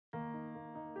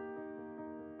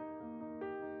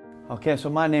Okay, so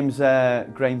my name's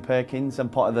Perkins. I'm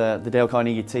part of the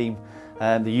Carnegie team,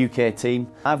 the UK team.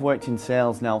 I've worked in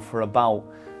sales now for about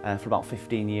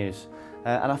 15 years,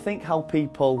 and I think how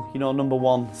people, number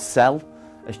one, sell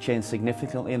has changed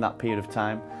significantly in that period of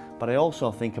time. But I also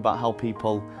think about how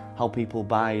people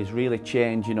buy has really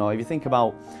changed. If you think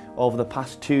about over the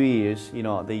past 2 years,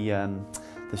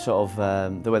 the sort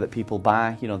of the way that people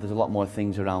buy. There's a lot more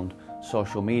things around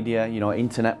social media,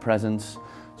 internet presence.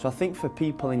 So I think for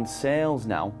people in sales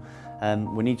now,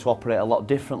 we need to operate a lot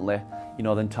differently,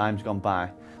 than times gone by.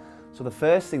 So the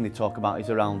first thing they talk about is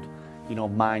around,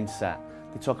 mindset.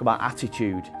 They talk about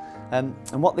attitude. And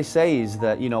what they say is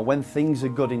that, when things are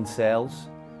good in sales,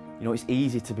 it's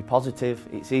easy to be positive,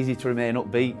 it's easy to remain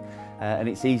upbeat, and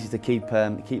it's easy to keep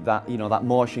that, that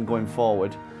motion going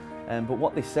forward. But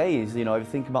what they say is, if you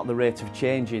think about the rate of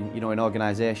change in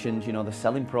organisations, the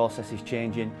selling process is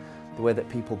changing, the way that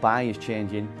people buy is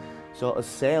changing. So as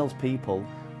salespeople,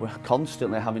 we're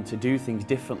constantly having to do things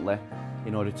differently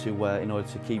in order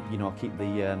to keep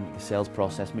the sales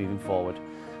process moving forward.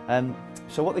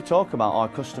 So what they talk about, our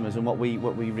customers, and what we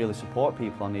really support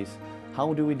people on, is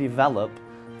how do we develop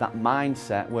that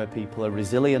mindset where people are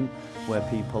resilient, where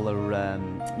people are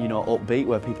upbeat,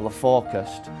 where people are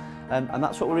focused. And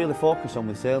that's what we're really focused on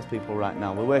with salespeople right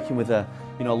now. We're working with a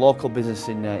local business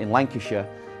in Lancashire,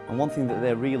 and one thing that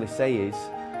they really say is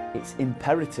it's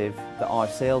imperative that our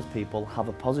salespeople have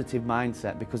a positive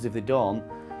mindset, because if they don't,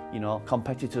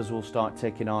 competitors will start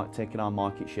taking our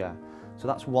market share. So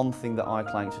that's one thing that our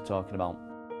clients are talking about.